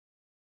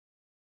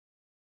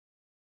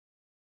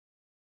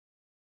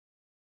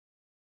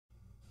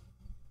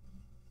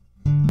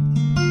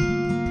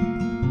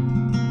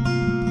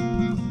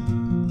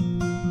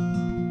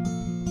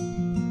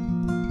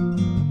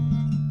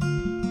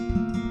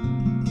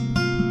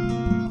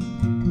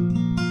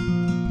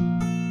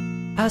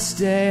I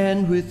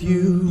stand with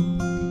you.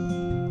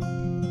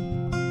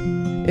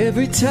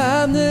 Every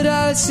time that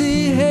I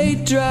see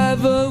hate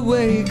drive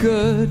away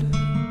good,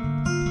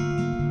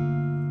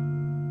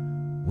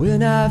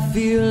 when I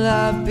feel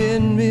I've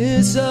been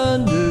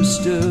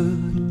misunderstood,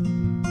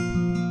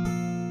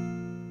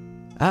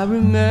 I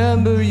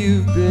remember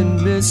you've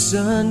been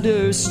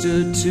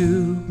misunderstood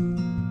too,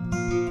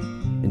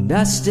 and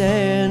I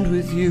stand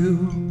with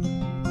you.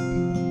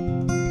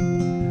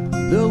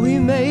 Though we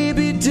may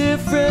be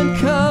different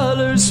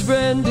colors,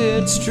 friend,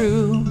 it's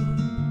true,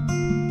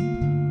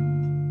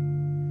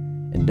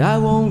 and I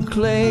won't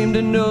claim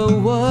to know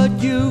what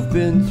you've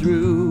been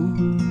through,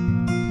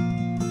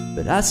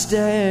 but I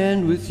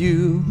stand with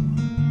you.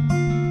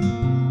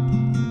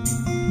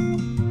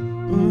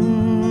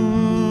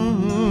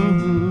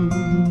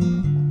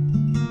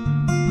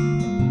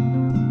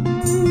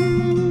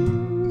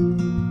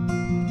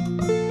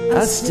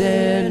 I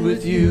stand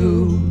with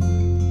you.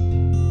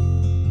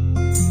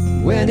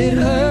 When it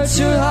hurts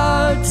your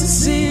heart to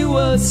see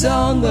what's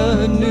on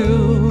the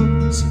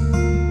news,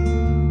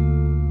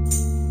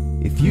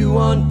 if you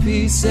want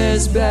peace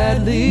as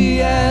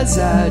badly as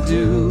I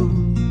do,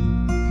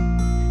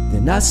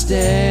 then I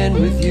stand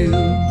with you.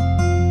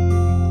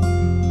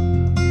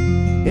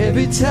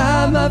 Every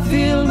time I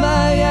feel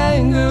my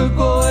anger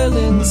boil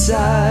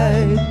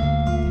inside,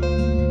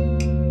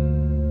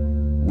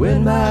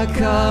 when my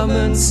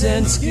common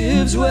sense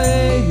gives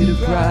way to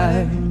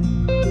pride,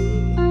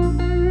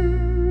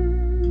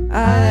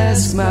 I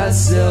ask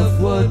myself,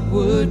 what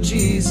would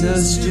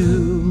Jesus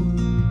do?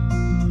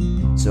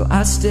 So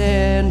I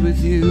stand with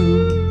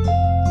you.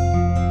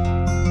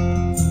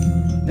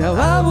 Now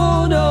I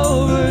won't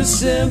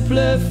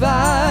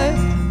oversimplify,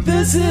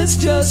 this is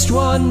just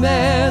one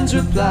man's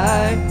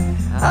reply.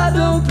 I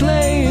don't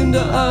claim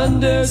to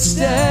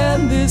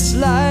understand this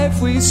life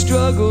we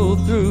struggle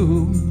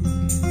through.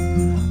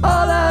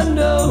 All I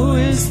know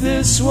is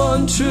this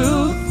one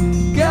truth: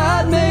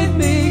 God made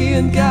me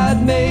and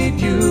God made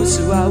you,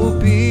 so I will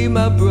be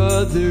my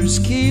brother's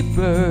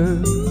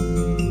keeper.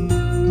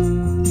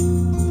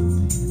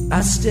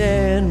 I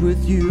stand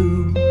with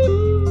you.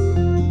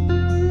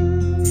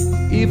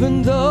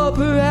 Even though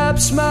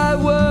perhaps my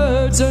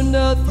words are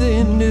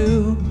nothing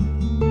new,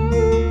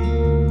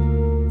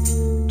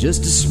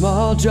 just a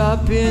small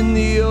drop in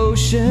the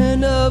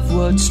ocean of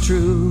what's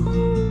true.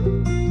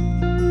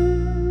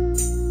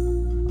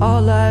 All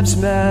lives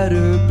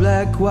matter,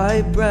 black,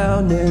 white,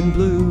 brown, and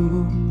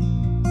blue.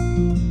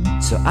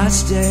 So I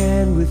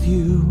stand with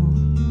you.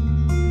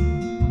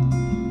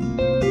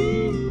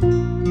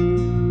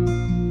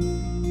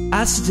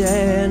 I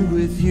stand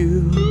with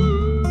you.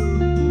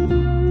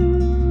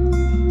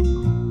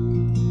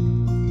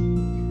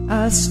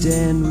 I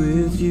stand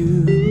with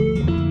you.